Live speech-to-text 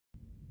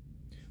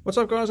What's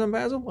up, guys? I'm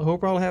Basil. I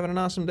hope you're all having an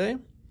awesome day.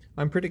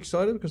 I'm pretty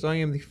excited because I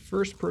am the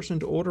first person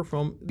to order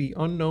from the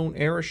Unknown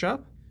Era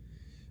shop.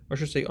 Or I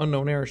should say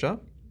Unknown Era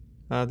shop.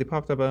 They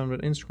popped up on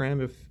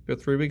Instagram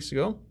about 3 weeks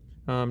ago.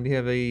 They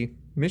have a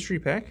mystery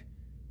pack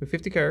with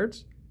 50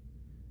 cards.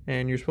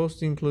 And you're supposed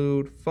to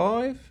include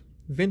 5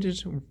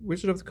 vintage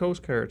Wizard of the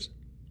Coast cards.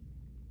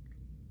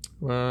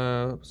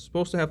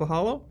 Supposed to have a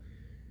holo.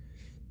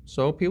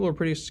 So people are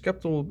pretty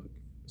skeptical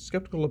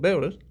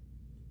about it.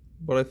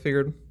 But I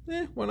figured,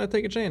 why not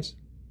take a chance?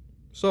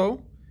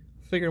 So,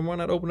 I figured why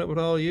not open it with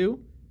all of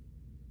you,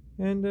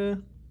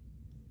 and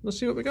let's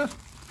see what we got.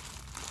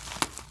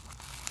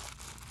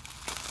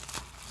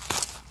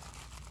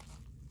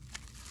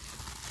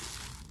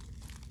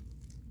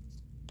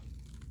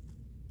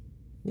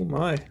 Oh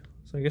my,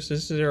 so I guess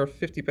this is our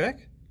 50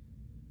 pack.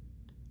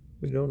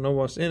 We don't know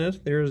what's in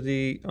it. There's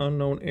the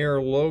Unknown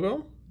Era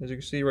logo, as you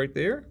can see right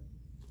there.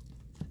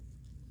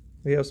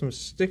 We have some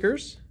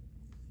stickers.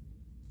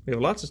 We have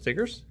lots of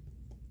stickers.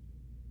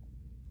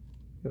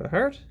 Got a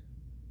heart,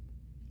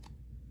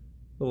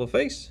 little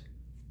face,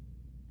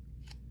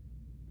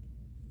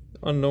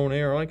 the Unknown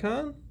Era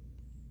icon,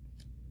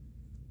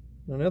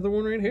 another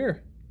one right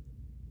here,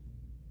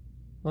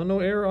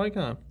 Unknown Era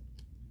icon.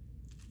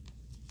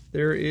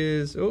 There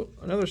is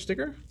another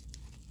sticker,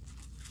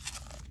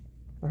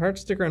 a heart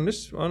sticker on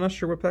this. I'm not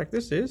sure what pack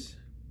this is.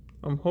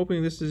 I'm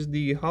hoping this is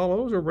the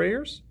holos or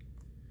rares.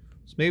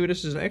 So maybe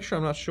this is an extra.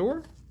 I'm not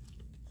sure.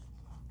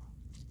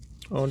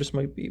 Oh, this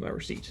might be my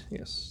receipt.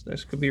 Yes,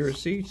 this could be a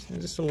receipt. Is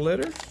this a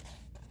letter?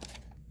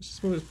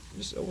 Let's move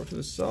this over to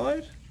the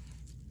side.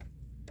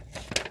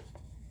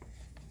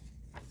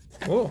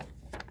 Whoa.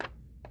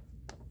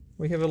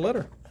 We have a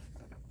letter.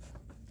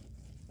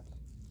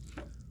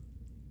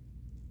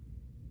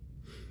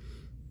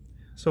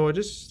 So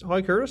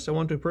hi Curtis, I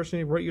want to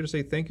personally write you to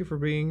say thank you for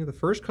being the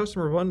first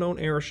customer of Unknown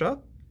Era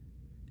Shop.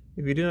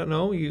 If you do not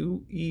know,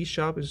 UE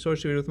Shop is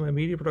associated with my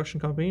media production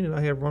company that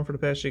I have run for the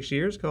past 6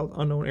 years called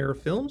Unknown Era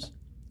Films.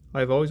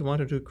 I've always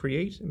wanted to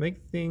create and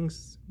make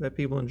things that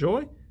people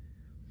enjoy.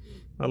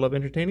 I love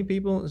entertaining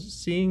people and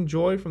seeing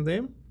joy from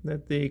them,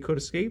 that they could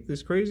escape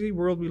this crazy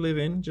world we live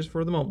in just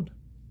for the moment.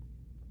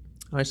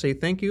 I say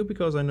thank you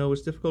because I know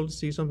it's difficult to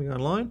see something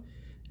online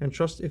and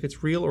trust if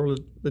it's real or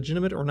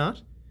legitimate or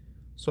not.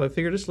 So I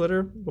figure this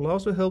letter will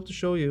also help to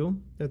show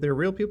you that there are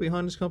real people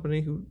behind this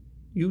company who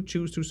you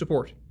choose to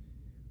support.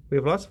 We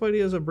have lots of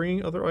ideas of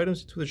bringing other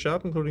items to the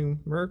shop, including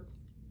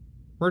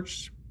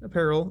merch,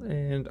 apparel,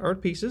 and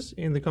art pieces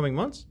in the coming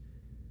months.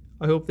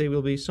 I hope they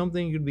will be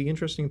something you'd be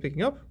interested in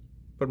picking up,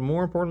 but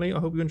more importantly, I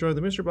hope you enjoy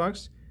the mystery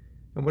box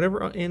and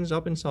whatever ends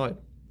up inside.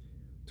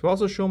 To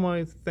also show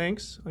my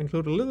thanks, I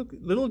include a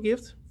little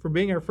gift for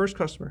being our first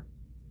customer.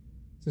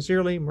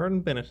 Sincerely,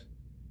 Martin Bennett.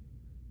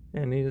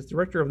 And he is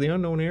director of the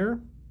Unknown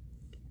Era.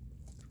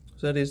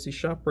 So that is the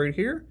shop right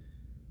here,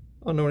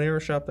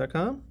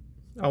 unknowneraShop.com.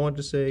 I want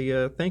to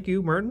say thank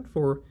you, Martin,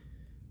 for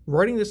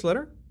writing this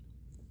letter.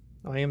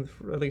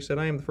 Like I said,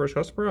 I am the first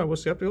customer. I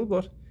was skeptical,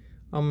 but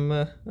I'm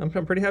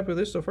pretty happy with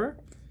this so far.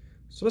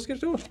 So let's get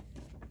to it.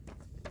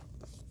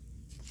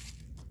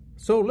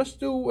 So let's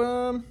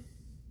open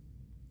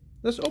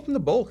the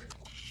bulk.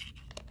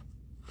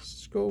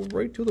 Let's go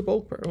right to the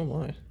bulk part. Oh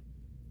my.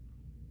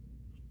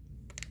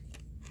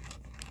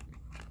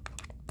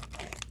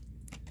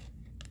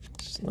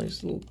 It's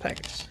nice little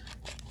packets.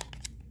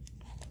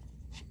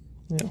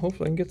 Yeah,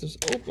 hopefully I can get this.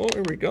 Oh,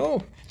 there we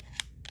go.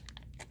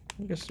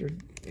 I guess they're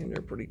in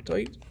there pretty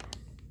tight.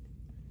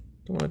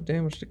 Don't want to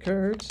damage the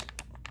cards.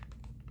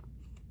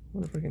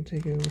 Wonder if I can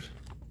take out.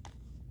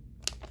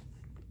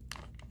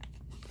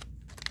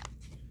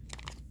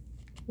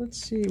 Let's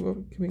see,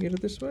 can we get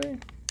it this way?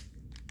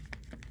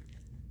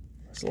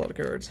 That's a lot of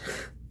cards.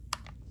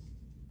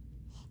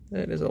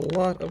 That is a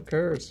lot of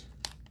cards.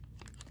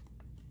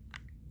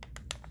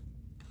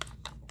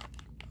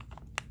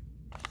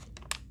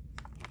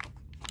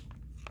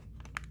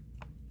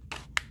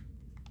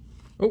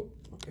 Oh,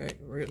 okay,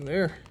 we're getting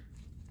there.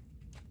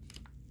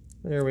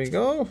 There we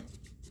go.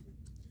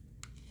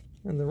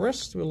 And the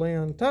rest will lay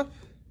on top.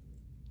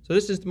 So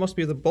this must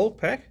be the bulk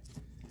pack.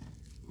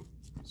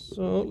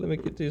 So let me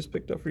get these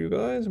picked up for you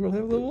guys and we'll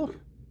have a little look.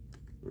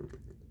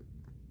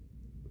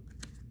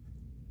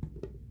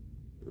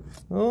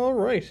 All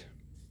right.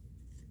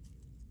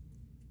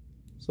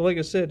 So like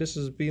I said, this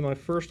is my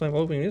first time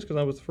opening this because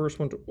I was the first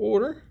one to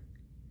order.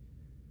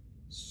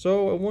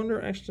 So I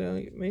wonder,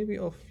 actually, maybe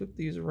I'll flip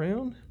these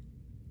around.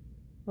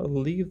 I'll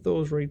leave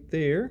those right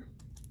there.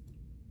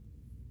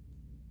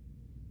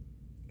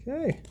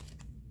 Okay.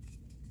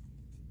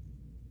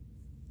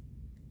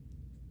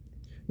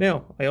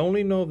 Now, I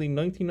only know the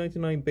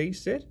 1999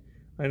 base set.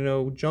 I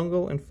know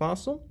Jungle and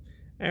Fossil.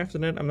 After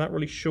that, I'm not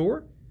really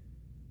sure.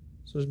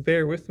 So just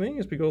bear with me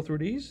as we go through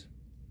these.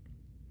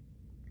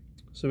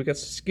 So we got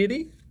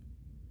Skitty.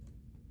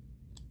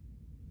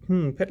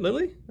 Pet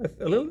Lily,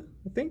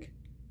 I think.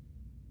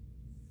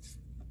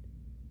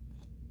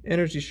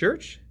 Energy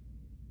Search.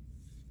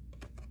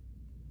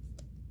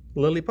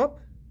 Lillipup.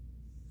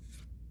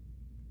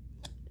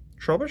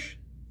 Trubbish.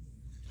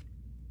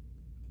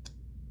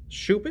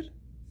 Shuppet,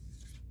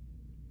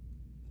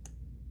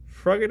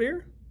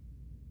 Frogadier,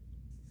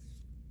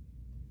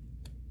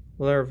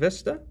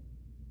 Larvesta.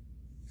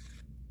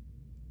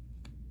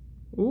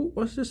 Ooh,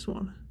 what's this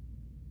one?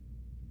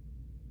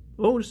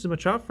 Oh, this is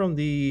Machop from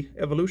the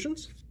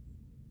Evolutions.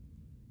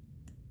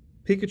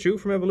 Pikachu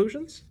from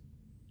Evolutions.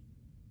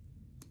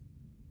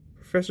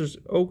 Professor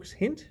Oak's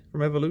Hint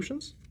from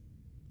Evolutions.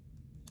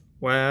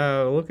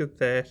 Wow, look at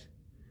that.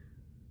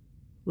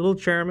 Little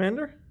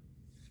Charmander.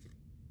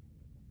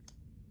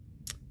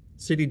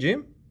 City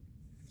Gym.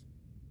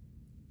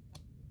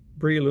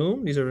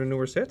 Breloom, these are the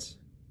newer sets.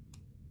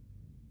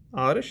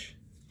 Oddish.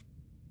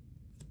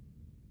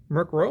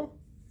 Murkrow.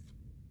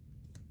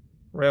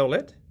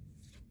 Rowlet.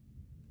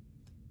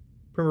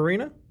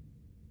 Primarina.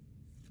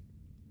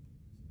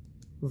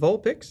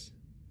 Vulpix.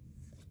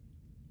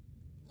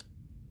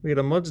 We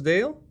got a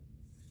Mudsdale.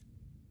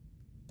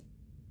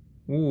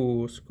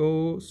 Ooh,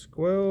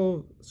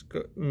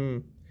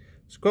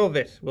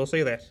 Squelvet, we'll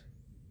say that.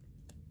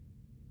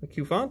 A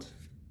Cufant.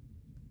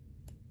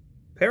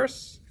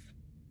 Paris.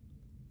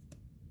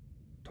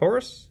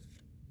 Taurus.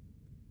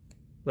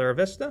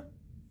 Larvesta.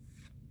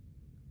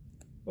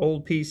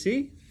 Old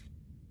PC.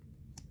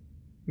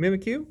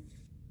 Mimikyu.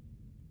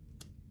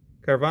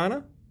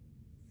 Carvana.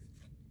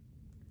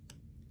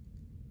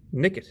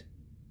 Nickit.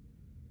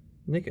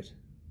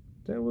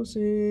 That was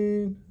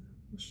in...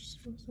 What's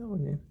that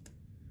one in?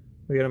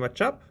 We got a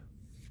Machop.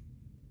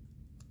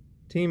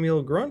 Team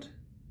Eel Grunt.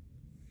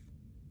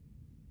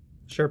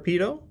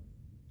 Sharpedo.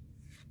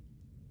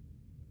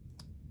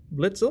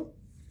 Blitzel.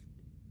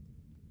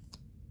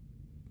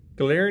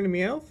 Galarian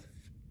Meowth.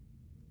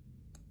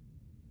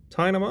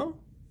 Tynamo.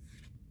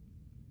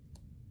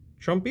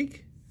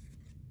 Trumbeak.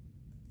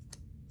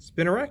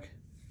 Spinarak.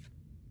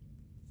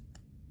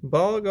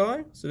 Ball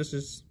Guy. So this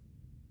is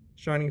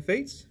Shining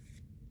Fates.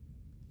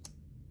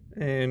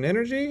 And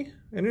energy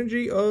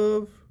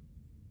of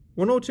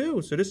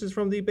 102. So this is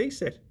from the base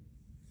set.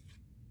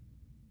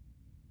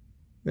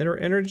 Then our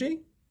energy.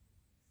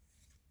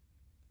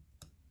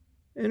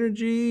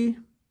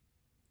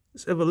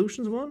 This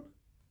Evolutions one.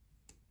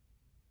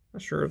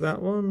 Not sure of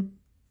that one.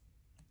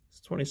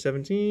 It's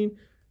 2017.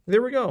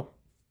 There we go.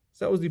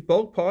 So that was the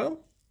bulk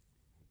pile.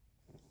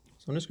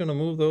 So I'm just going to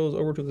move those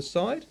over to the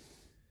side.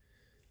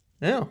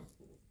 Now,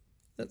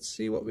 let's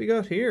see what we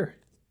got here.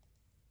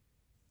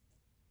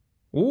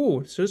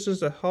 Ooh, so this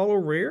is a holo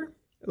rare.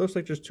 It looks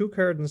like there's 2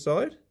 cards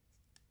inside.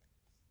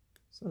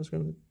 So I'm just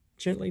going to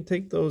gently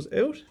take those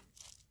out.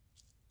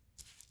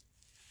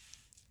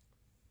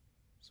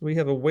 So we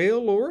have a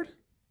Whale Lord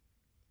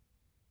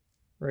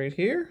right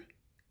here.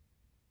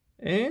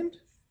 And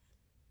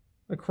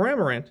a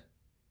Cramorant.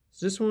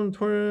 So this one,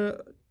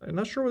 I'm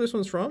not sure where this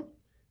one's from.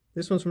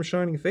 This one's from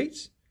Shining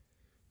Fates.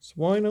 So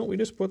why don't we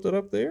just put that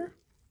up there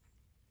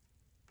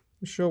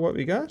to show what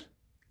we got.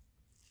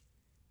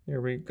 There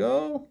we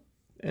go.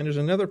 And there's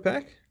another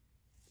pack.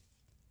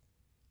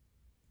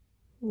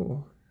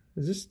 Oh,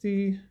 is this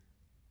the...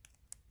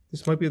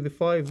 This might be the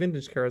 5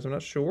 vintage cards, I'm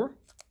not sure.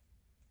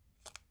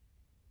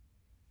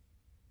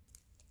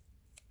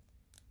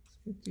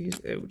 Let's get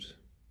these out.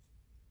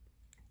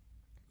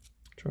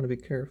 Trying to be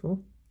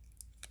careful.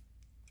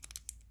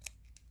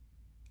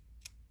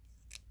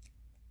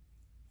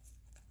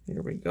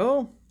 Here we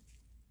go.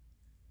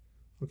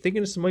 I'm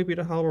thinking this might be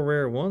the holo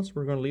rare one, so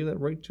we're going to leave that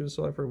right to the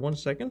side for 1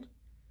 second.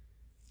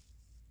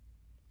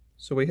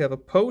 So we have a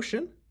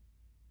Potion,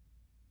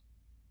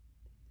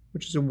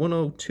 which is a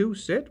 102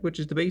 set, which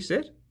is the base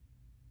set.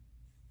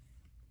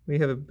 We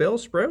have a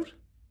Bellsprout,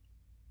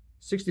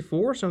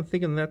 64, so I'm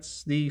thinking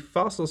that's the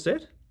fossil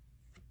set.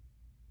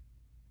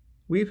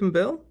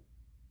 Weepinbell,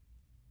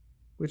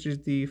 which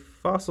is the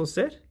fossil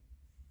set.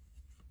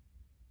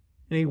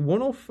 And a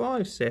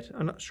 105 set.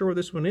 I'm not sure what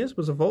this one is,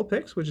 but it's a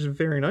Vulpix, which is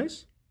very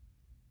nice.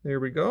 There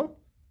we go.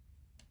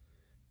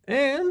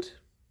 And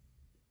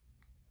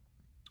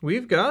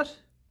we've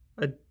got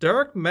a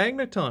Dark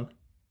Magneton.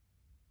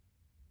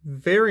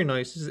 Very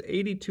nice. This is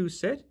 82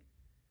 set.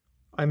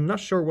 I'm not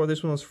sure where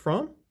this one's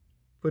from,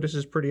 but this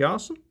is pretty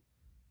awesome.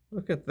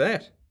 Look at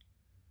that.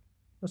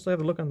 Let's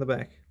have a look on the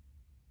back.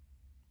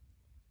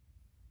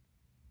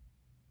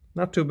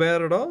 Not too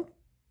bad at all.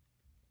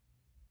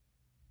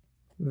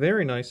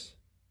 Very nice.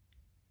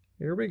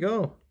 Here we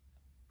go.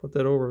 Put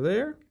that over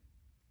there.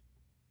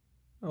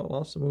 I'll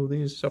also move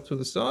these up to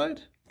the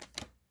side.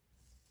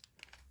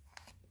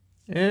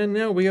 And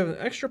now we have an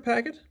extra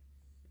packet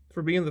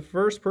for being the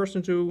first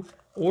person to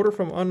order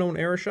from Unknown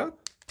Era Shop,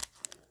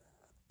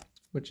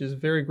 which is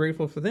very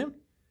grateful for them.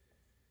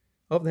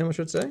 Of them, I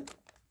should say.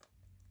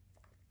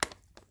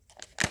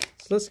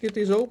 So let's get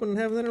these open and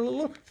have another little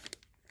look.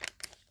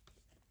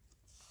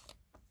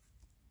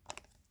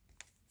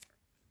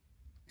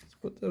 Let's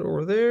put that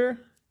over there.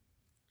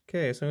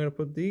 Okay, so I'm going to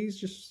put these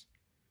just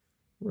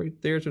right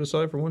there to the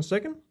side for 1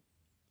 second.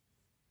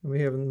 And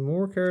we have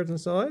more cards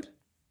inside.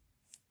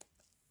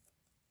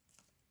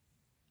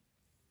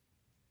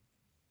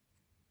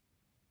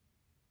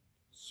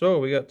 So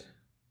we got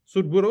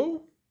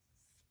Sudowoodo.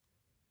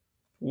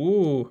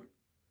 Ooh.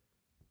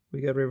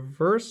 We got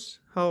Reverse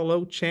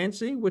Hollow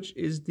Chansey, which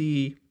is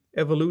the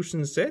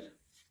Evolution set.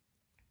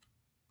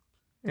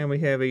 And we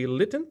have a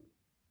Litten.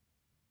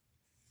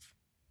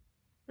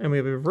 And we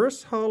have a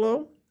Reverse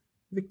Hollow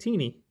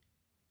Victini.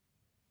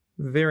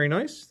 Very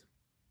nice.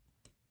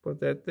 Put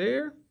that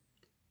there.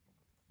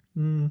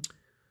 There's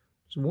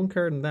one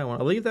card in that one.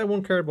 I'll leave that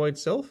one card by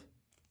itself.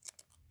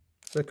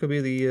 That could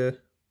be the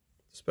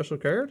special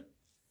card.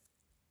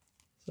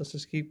 Let's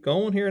just keep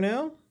going here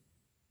now.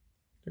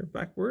 They're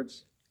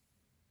backwards.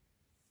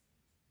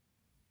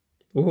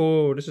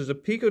 Oh, this is a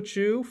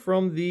Pikachu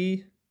from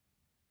the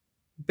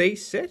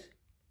base set,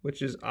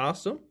 which is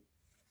awesome.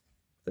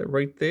 That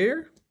right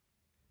there.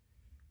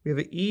 We have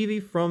an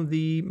Eevee from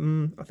the,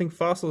 I think,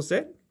 Fossil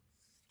set.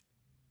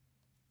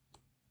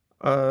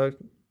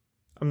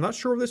 I'm not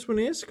sure what this one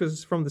is because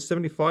it's from the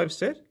 75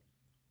 set.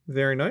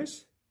 Very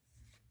nice.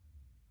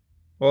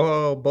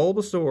 Oh,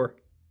 Bulbasaur,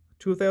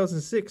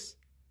 2006.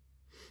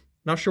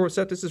 Not sure what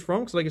set this is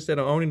from because, like I said,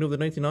 I only know the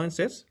 99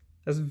 sets.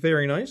 That's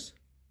very nice.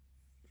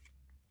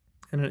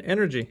 And an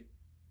Energy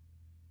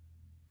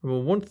from a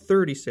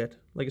 130 set.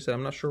 Like I said,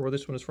 I'm not sure where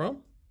this one is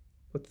from,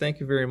 but thank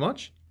you very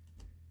much.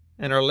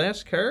 And our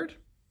last card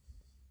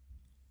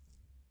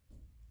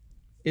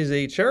is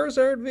a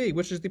Charizard V,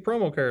 which is the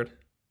promo card.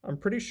 I'm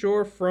pretty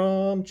sure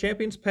from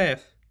Champion's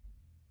Path.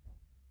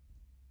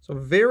 So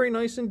very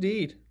nice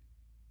indeed.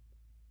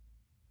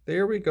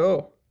 There we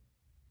go.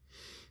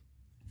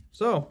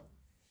 So,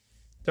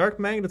 Dark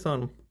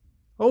Magneton.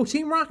 Oh,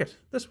 Team Rocket.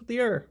 That's what they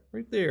are.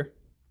 Right there.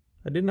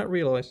 I did not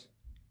realize.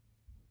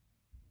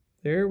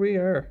 There we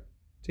are.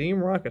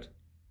 Team Rocket.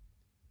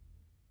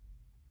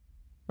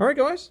 Alright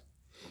guys.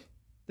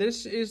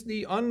 This is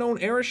the Unknown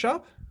Era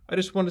shop. I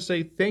just want to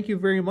say thank you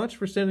very much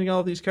for sending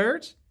all these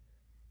cards.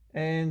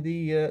 And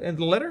the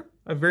letter.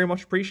 I very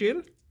much appreciate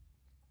it.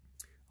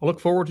 I look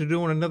forward to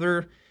doing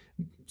another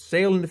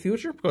sale in the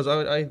future because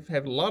I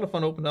have a lot of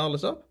fun opening all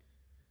this up.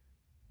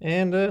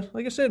 And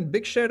like I said,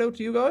 big shout out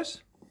to you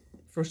guys.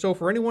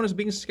 For anyone who's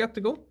being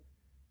skeptical,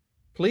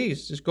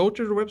 please just go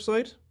to the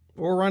website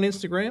or on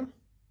Instagram,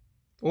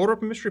 order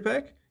up a mystery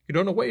pack. You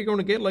don't know what you're going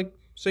to get, like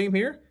same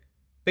here.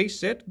 Base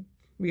set,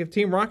 we have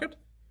Team Rocket.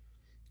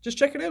 Just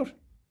check it out.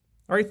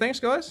 Alright, thanks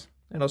guys,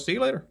 and I'll see you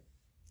later.